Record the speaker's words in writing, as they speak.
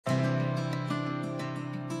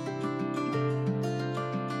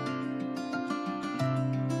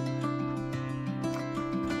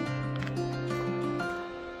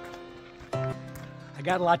I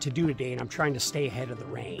got a lot to do today and I'm trying to stay ahead of the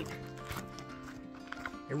rain.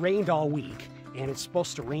 It rained all week and it's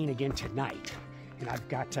supposed to rain again tonight. And I've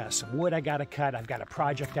got some wood I gotta cut, I've got a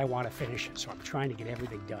project I want to finish, so I'm trying to get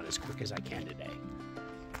everything done as quick as I can today.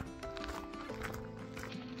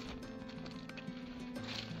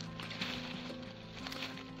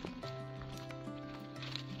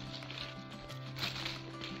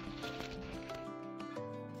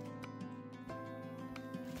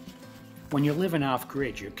 When you're living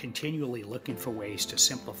off-grid, you're continually looking for ways to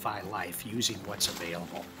simplify life using what's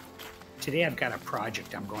available. Today I've got a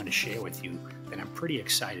project I'm going to share with you that I'm pretty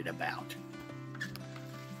excited about.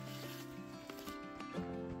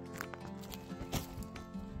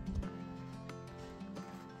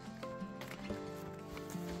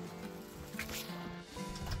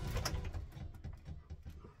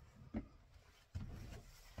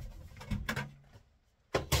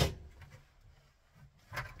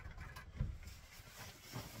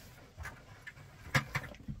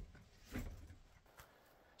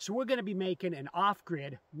 So we're going to be making an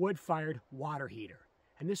off-grid wood-fired water heater.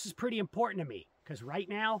 And this is pretty important to me because right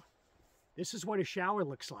now, this is what a shower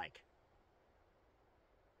looks like.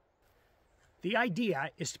 The idea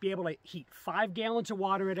is to be able to heat 5 gallons of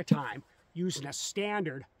water at a time using a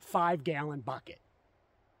standard 5-gallon bucket.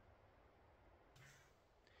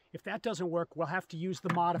 If that doesn't work, we'll have to use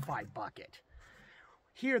the modified bucket.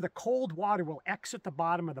 Here, the cold water will exit the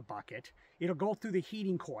bottom of the bucket. It'll go through the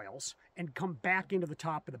heating coils and come back into the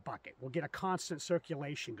top of the bucket. We'll get a constant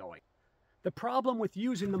circulation going. The problem with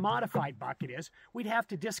using the modified bucket is we'd have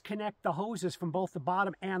to disconnect the hoses from both the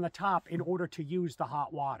bottom and the top in order to use the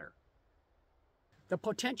hot water. The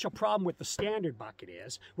potential problem with the standard bucket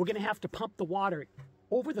is we're going to have to pump the water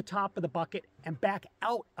over the top of the bucket and back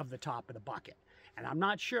out of the top of the bucket. And I'm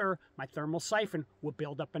not sure my thermo-siphon will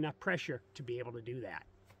build up enough pressure to be able to do that.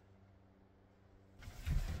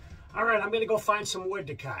 All right, I'm going to go find some wood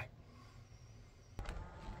to cut.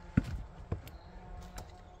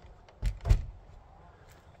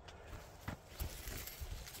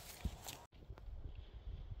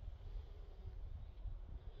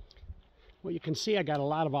 Well, you can see I got a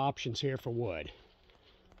lot of options here for wood.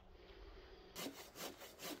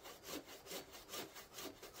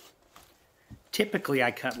 Typically, I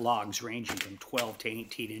cut logs ranging from 12 to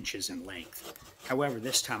 18 inches in length. However,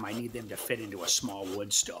 this time I need them to fit into a small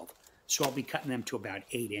wood stove, so I'll be cutting them to about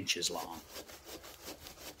 8 inches long.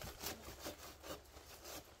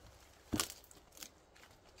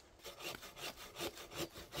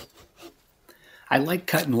 I like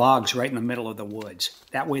cutting logs right in the middle of the woods.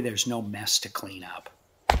 That way there's no mess to clean up.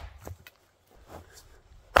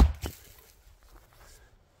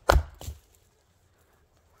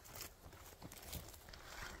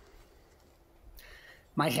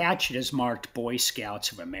 My hatchet is marked Boy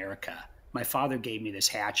Scouts of America. My father gave me this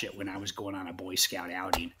hatchet when I was going on a Boy Scout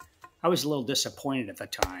outing. I was a little disappointed at the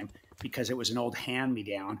time because it was an old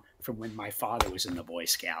hand-me-down from when my father was in the Boy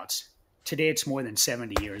Scouts. Today it's more than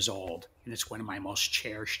 70 years old, and it's one of my most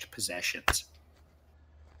cherished possessions.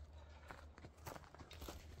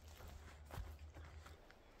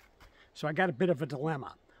 So I got a bit of a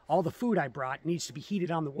dilemma. All the food I brought needs to be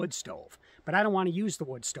heated on the wood stove, but I don't want to use the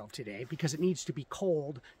wood stove today because it needs to be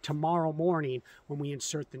cold tomorrow morning when we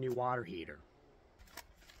insert the new water heater.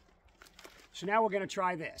 So now we're going to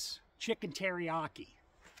try this, chicken teriyaki.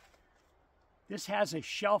 This has a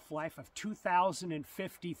shelf life of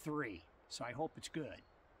 2053, so I hope it's good.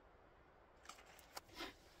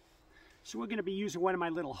 So we're going to be using one of my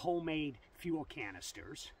little homemade fuel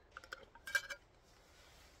canisters.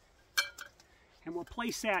 And we'll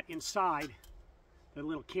place that inside the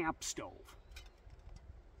little camp stove.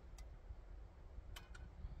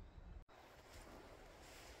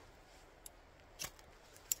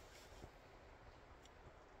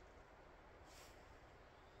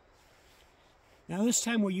 Now this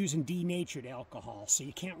time we're using denatured alcohol, so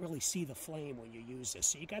you can't really see the flame when you use this,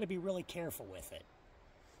 so you got to be really careful with it.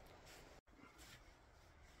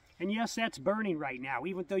 And yes, that's burning right now,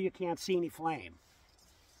 even though you can't see any flame.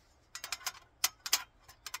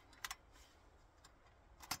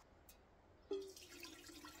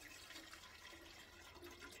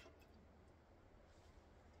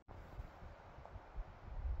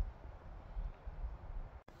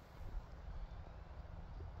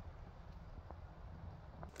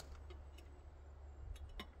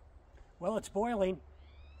 Well, it's boiling.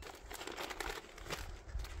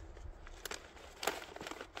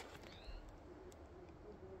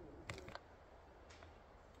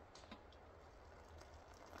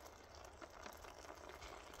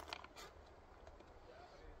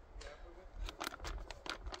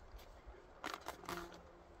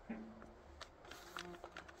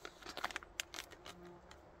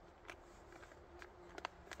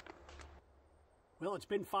 Well, it's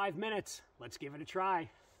been 5 minutes. Let's give it a try.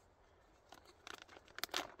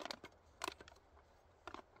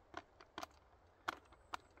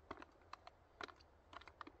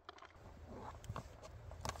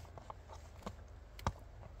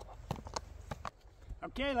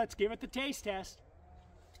 Okay, let's give it the taste test.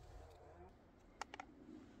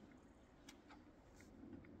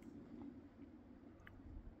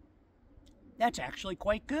 That's actually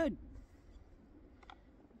quite good.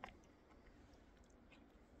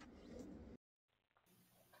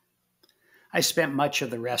 I spent much of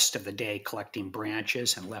the rest of the day collecting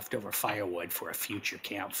branches and leftover firewood for a future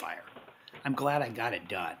campfire. I'm glad I got it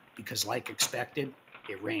done because, like expected,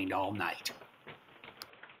 it rained all night.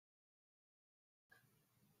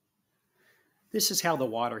 This is how the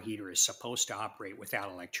water heater is supposed to operate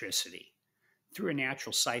without electricity. Through a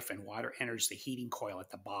natural siphon, water enters the heating coil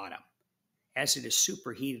at the bottom. As it is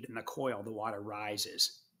superheated in the coil, the water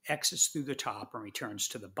rises, exits through the top, and returns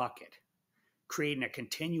to the bucket, creating a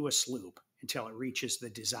continuous loop until it reaches the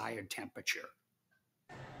desired temperature.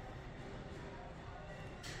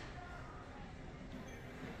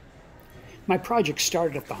 My project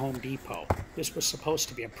started at the Home Depot. This was supposed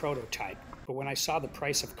to be a prototype, but when I saw the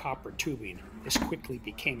price of copper tubing, this quickly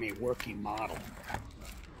became a working model.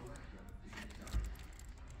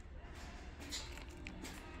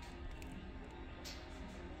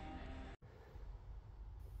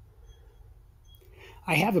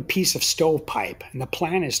 I have a piece of stovepipe, and the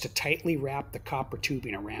plan is to tightly wrap the copper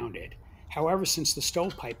tubing around it. However, since the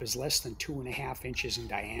stovepipe is less than 2.5 inches in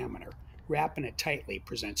diameter, wrapping it tightly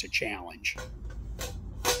presents a challenge.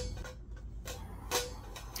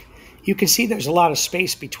 You can see there's a lot of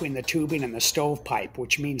space between the tubing and the stovepipe,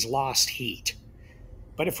 which means lost heat.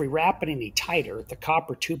 But if we wrap it any tighter, the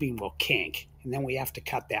copper tubing will kink, and then we have to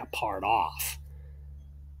cut that part off.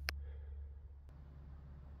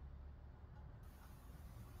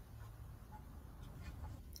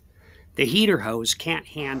 The heater hose can't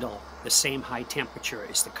handle the same high temperature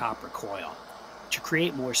as the copper coil. To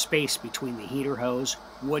create more space between the heater hose,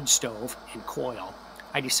 wood stove, and coil,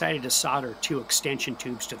 I decided to solder 2 extension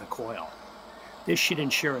tubes to the coil. This should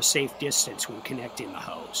ensure a safe distance when connecting the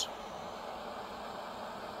hose.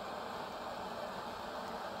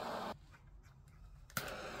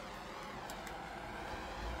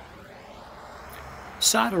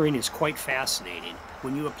 Soldering is quite fascinating.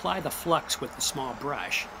 When you apply the flux with the small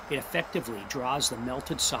brush, it effectively draws the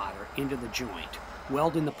melted solder into the joint,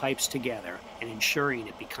 welding the pipes together and ensuring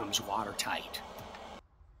it becomes watertight.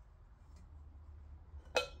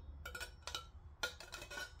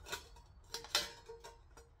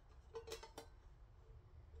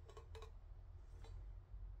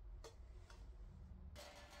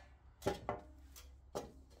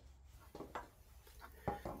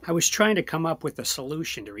 I was trying to come up with a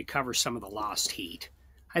solution to recover some of the lost heat.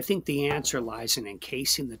 I think the answer lies in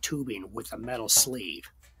encasing the tubing with a metal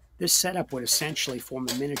sleeve. This setup would essentially form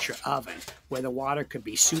a miniature oven where the water could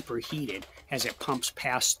be superheated as it pumps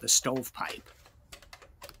past the stovepipe.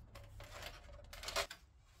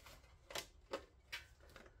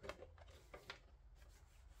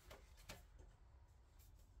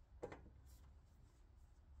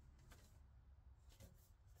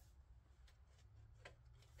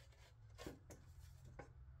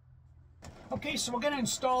 Okay, so we're going to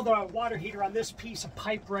install the water heater on this piece of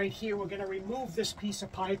pipe right here. We're going to remove this piece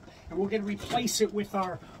of pipe and we're going to replace it with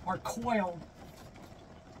our coil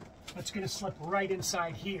that's going to slip right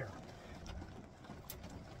inside here.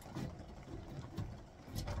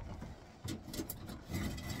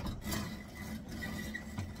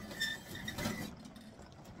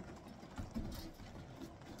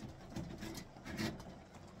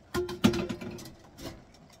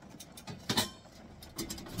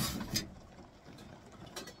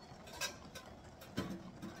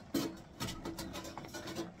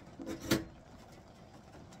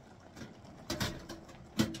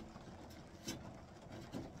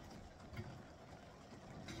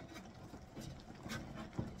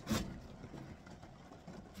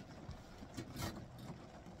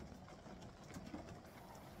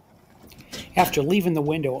 After leaving the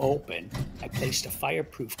window open, I placed a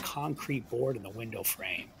fireproof concrete board in the window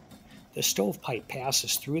frame. The stovepipe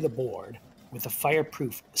passes through the board with a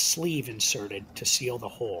fireproof sleeve inserted to seal the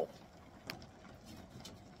hole.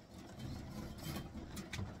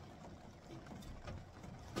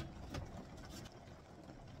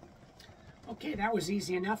 Okay, that was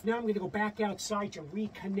easy enough. Now I'm going to go back outside to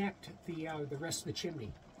reconnect the rest of the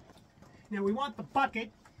chimney. Now we want the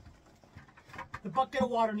bucket of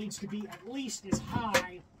water needs to be at least as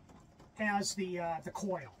high as the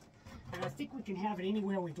coil. And I think we can have it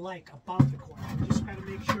anywhere we'd like above the coil. We just got to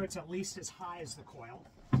make sure it's at least as high as the coil.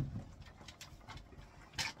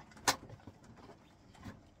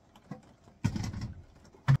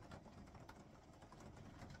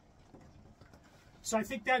 So I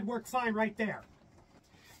think that'd work fine right there.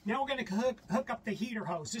 Now we're going to hook up the heater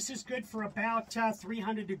hose. This is good for about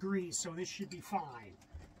 300 degrees, so this should be fine.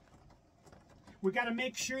 We've got to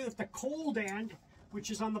make sure that the cold end, which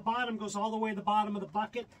is on the bottom, goes all the way to the bottom of the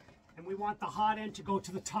bucket, and we want the hot end to go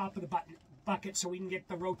to the top of the bucket so we can get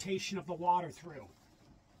the rotation of the water through.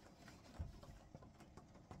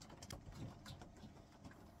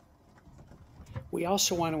 We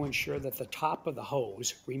also want to ensure that the top of the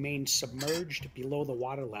hose remains submerged below the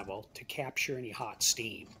water level to capture any hot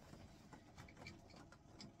steam.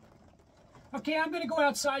 Okay, I'm going to go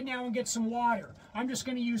outside now and get some water. I'm just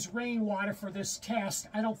going to use rainwater for this test.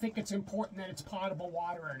 I don't think it's important that it's potable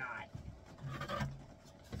water or not.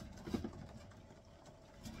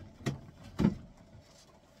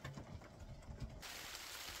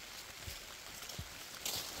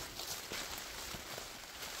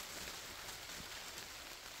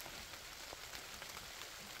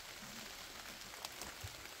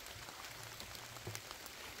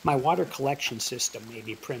 My water collection system may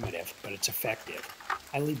be primitive, but it's effective.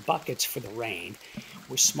 I leave buckets for the rain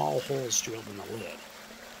with small holes drilled in the lid.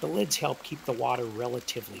 The lids help keep the water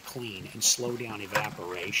relatively clean and slow down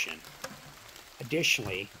evaporation.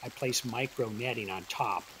 Additionally, I place micro netting on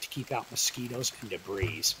top to keep out mosquitoes and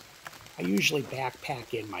debris. I usually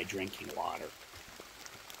backpack in my drinking water.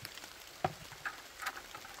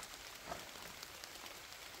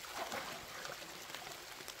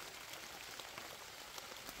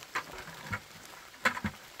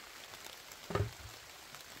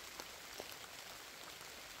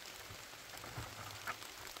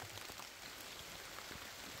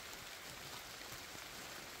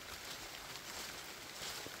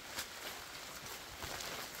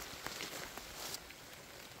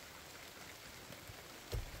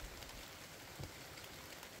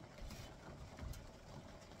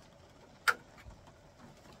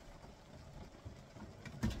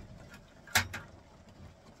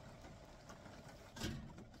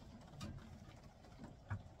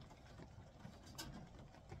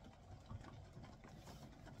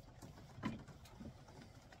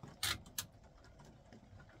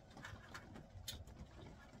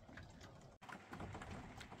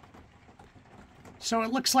 So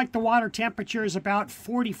it looks like the water temperature is about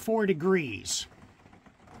 44 degrees.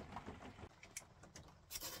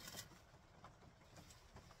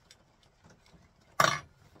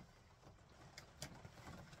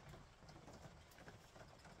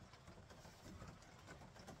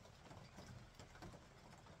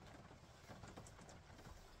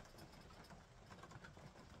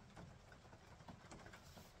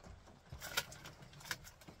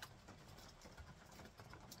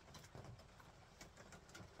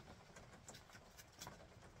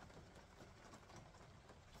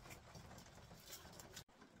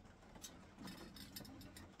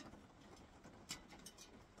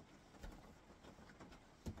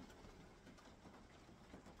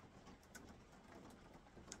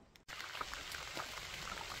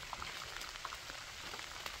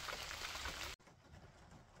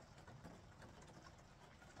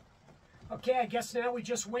 Okay, I guess now we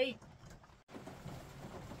just wait.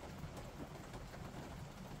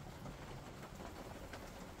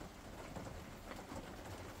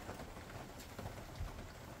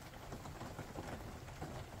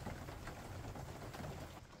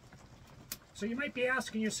 So you might be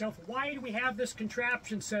asking yourself, why do we have this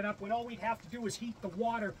contraption set up when all we'd have to do is heat the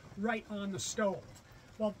water right on the stove?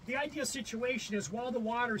 Well, the ideal situation is while the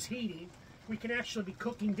water's heating, we can actually be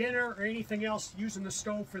cooking dinner or anything else using the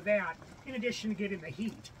stove for that, in addition to getting the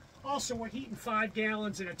heat. Also, we're heating 5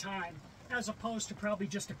 gallons at a time, as opposed to probably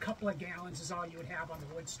just a couple of gallons is all you would have on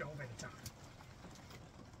the wood stove at a time.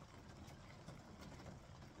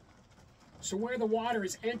 So where the water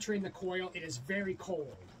is entering the coil, it is very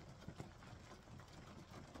cold.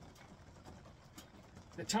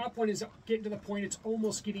 The top one is getting to the point it's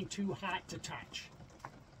almost getting too hot to touch.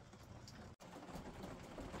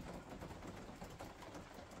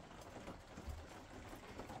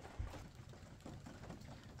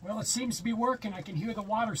 Well, it seems to be working. I can hear the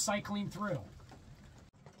water cycling through.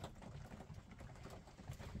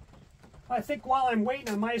 I think while I'm waiting,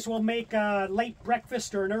 I might as well make a late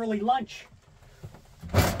breakfast or an early lunch.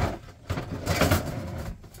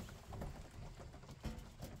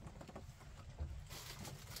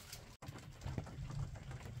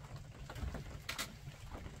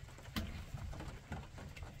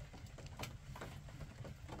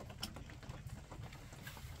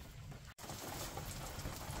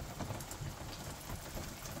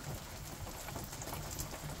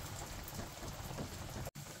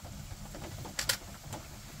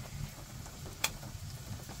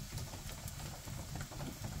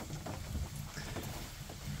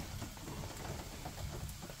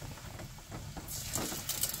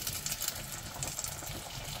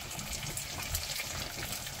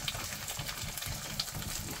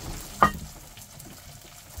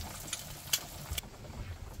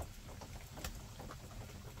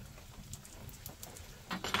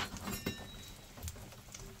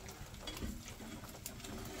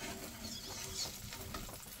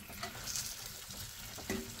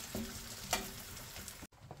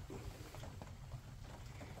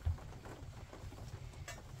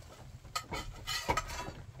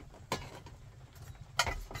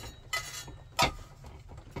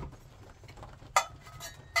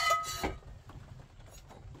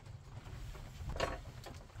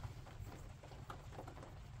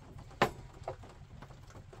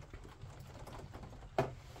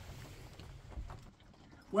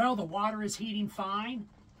 Well, the water is heating fine.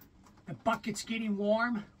 The bucket's getting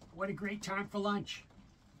warm. What a great time for lunch.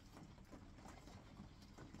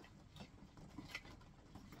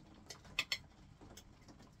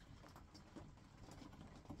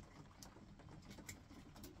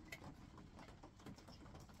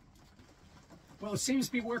 Well, it seems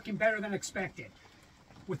to be working better than expected.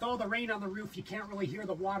 With all the rain on the roof, you can't really hear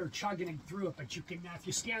the water chugging through it, but you can, if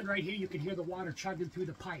you stand right here, you can hear the water chugging through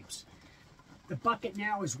the pipes. The bucket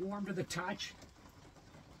now is warm to the touch.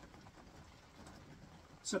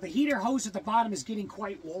 So the heater hose at the bottom is getting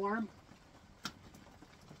quite warm.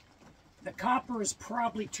 The copper is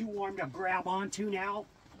probably too warm to grab onto now.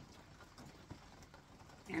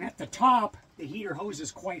 And at the top, the heater hose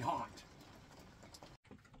is quite hot.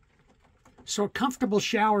 So a comfortable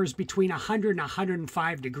shower is between 100 and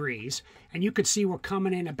 105 degrees, and you could see we're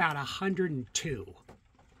coming in about 102.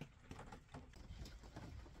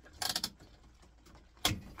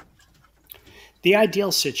 The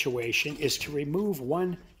ideal situation is to remove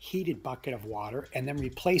one heated bucket of water and then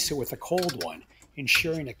replace it with a cold one,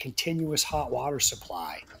 ensuring a continuous hot water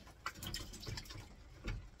supply.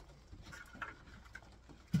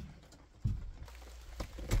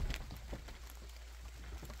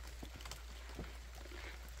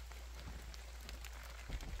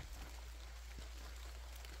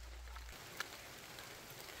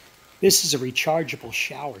 This is a rechargeable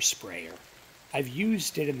shower sprayer. I've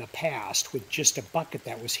used it in the past with just a bucket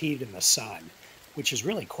that was heated in the sun, which is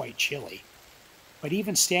really quite chilly. But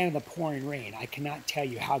even standing in the pouring rain, I cannot tell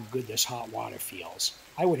you how good this hot water feels.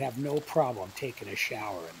 I would have no problem taking a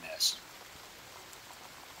shower in this.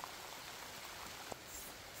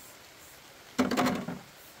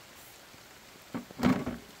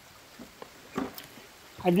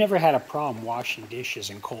 I've never had a problem washing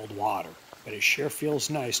dishes in cold water, but it sure feels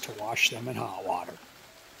nice to wash them in hot water.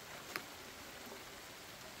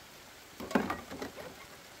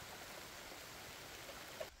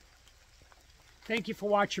 Thank you for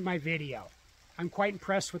watching my video. I'm quite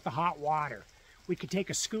impressed with the hot water. We could take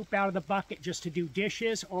a scoop out of the bucket just to do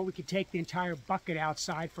dishes, or we could take the entire bucket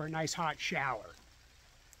outside for a nice hot shower.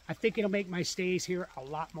 I think it'll make my stays here a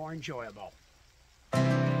lot more enjoyable.